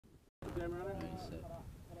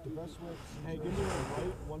The best way. Hey, give me a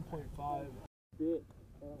right 1.5.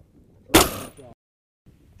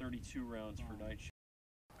 32 rounds for night shift.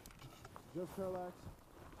 Just parallax.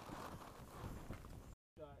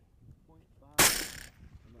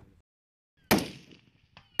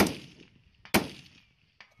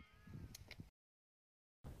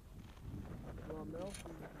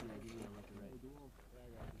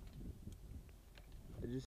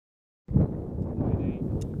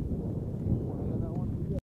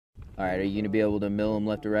 All right, are you going to be able to mill them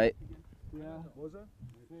left to right? Yeah. What was that?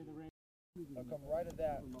 I'll come right at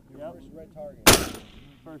that. First red target.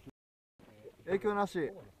 First. 影響な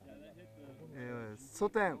し。側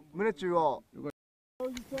転、胸中央。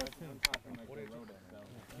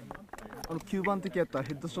9番的やったら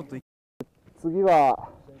ヘッドショット。次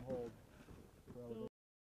は。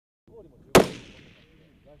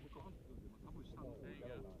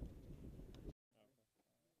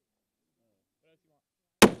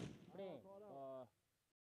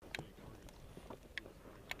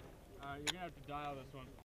You're gonna have to dial this one.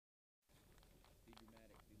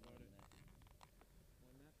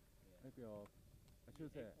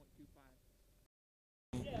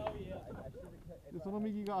 So の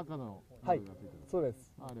右が赤の。はい、そうで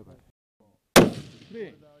す。あ、了解。プレ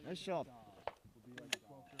イ、ナイスショット。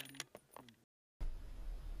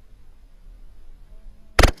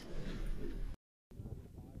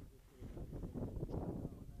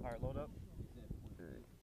All right, load up.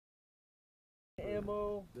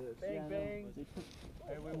 Ammo, bang bang.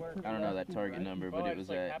 I don't know that target number, but it was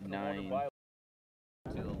at 9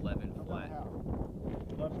 to 11 flat.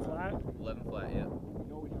 11 flat? 11 flat, yeah.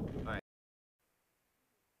 All right.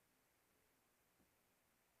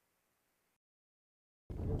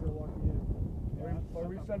 Are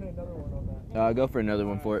we sending another one on that? Go for another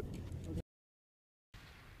one for it.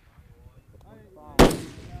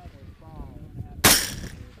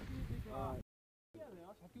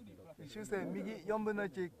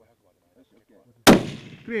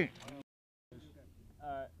 Clear.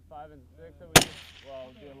 5 and 6, so we well,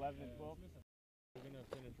 we'll do 11 and 12. We're gonna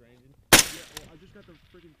finish ranging. Yeah, well, I just got the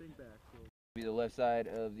freaking thing back. So. Be the left side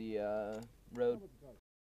of the road.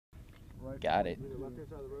 Right. Got it. Left hand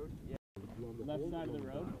side of the road? Yeah. Left side of the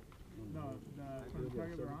road? No, the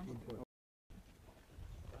target we're on.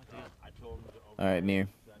 All right, Mir.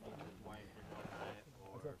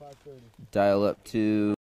 Dial up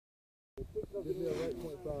to. Give me a right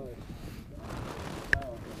 0.5.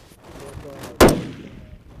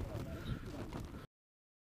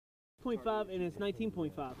 0.5 and it's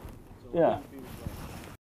 19.5. Yeah.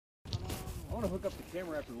 I want to hook up the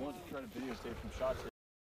camera after lunch and try to videotape some shots.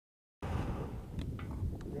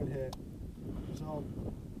 Good hit. So,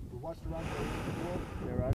 we watched around the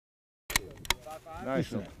yeah, right.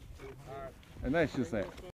 Nice one. Nice to say.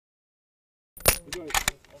 0.5.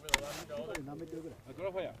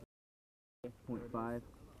 Bad?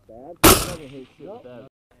 Bad.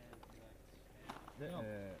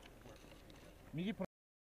 右ポ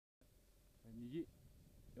右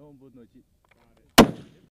4分の1。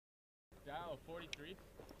Dial 43.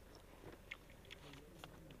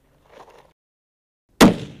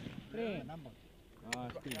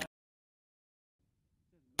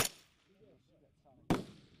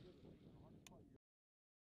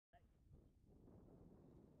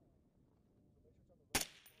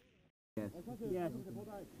 Yes. Yes.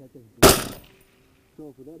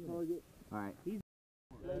 So for that target. All right.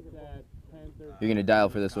 That's at 10:30. You're gonna dial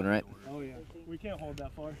for this one, right? Oh yeah. We can't hold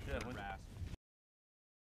that far. Yeah,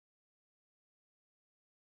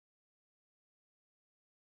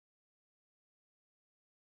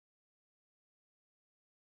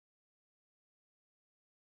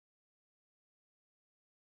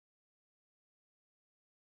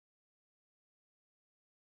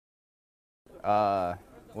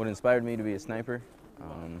 What inspired me to be a sniper?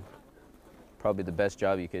 Probably the best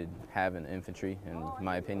job you could have in the infantry, in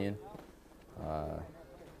my opinion.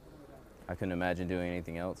 I couldn't imagine doing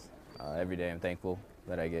anything else. Every day I'm thankful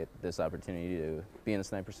that I get this opportunity to be in the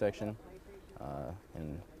sniper section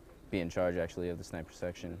and be in charge actually of the sniper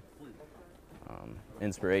section.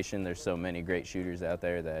 Inspiration, there's so many great shooters out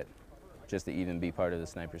there that just to even be part of the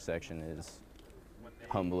sniper section is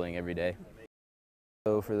humbling every day.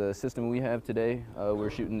 So for the system we have today, we're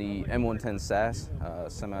shooting the M110 SAS,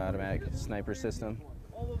 semi-automatic sniper system.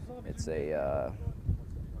 It's a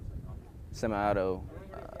semi-auto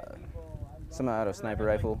sniper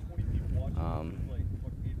rifle.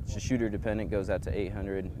 It's shooter dependent, goes out to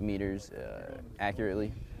 800 meters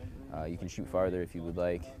accurately. You can shoot farther if you would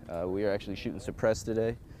like. We are actually shooting suppressed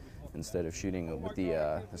today instead of shooting with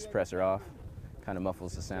the suppressor off. Kind of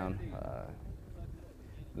muffles the sound.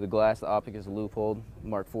 The glass, the optic is a Leupold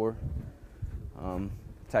Mark IV,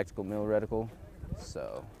 tactical mill reticle,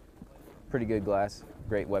 so pretty good glass,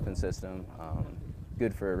 great weapon system,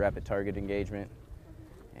 good for rapid target engagement,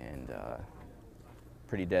 and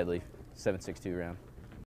pretty deadly, 7.62 round.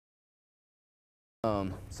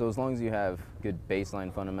 So as long as you have good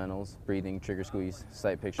baseline fundamentals, breathing, trigger squeeze,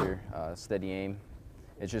 sight picture, steady aim,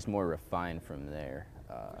 it's just more refined from there.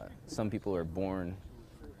 Some people are born,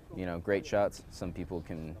 you know, great shots. Some people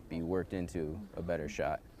can be worked into a better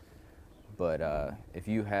shot. But if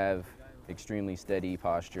you have extremely steady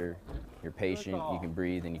posture, you're patient, you can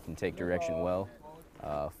breathe, and you can take direction well,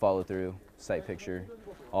 follow through, sight picture,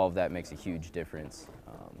 all of that makes a huge difference.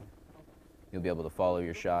 You'll be able to follow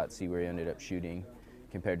your shot, see where you ended up shooting,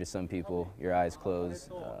 compared to some people, your eyes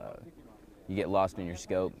closed, you get lost in your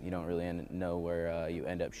scope, you don't really know where you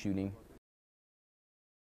end up shooting.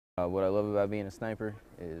 What I love about being a sniper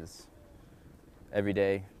is every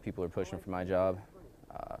day people are pushing for my job.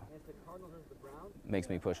 Makes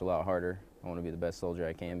me push a lot harder. I want to be the best soldier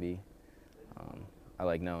I can be. I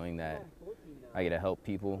like knowing that I get to help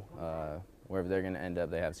people. Wherever they're going to end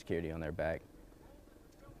up, they have security on their back.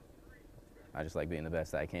 I just like being the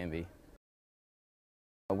best I can be.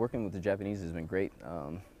 Working with the Japanese has been great.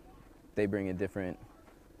 They bring a different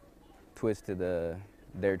twist to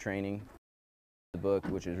their training. The book,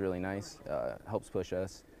 which is really nice, helps push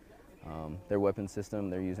us. Their weapon system,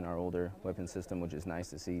 they're using our older weapon system, which is nice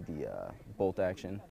to see the bolt action.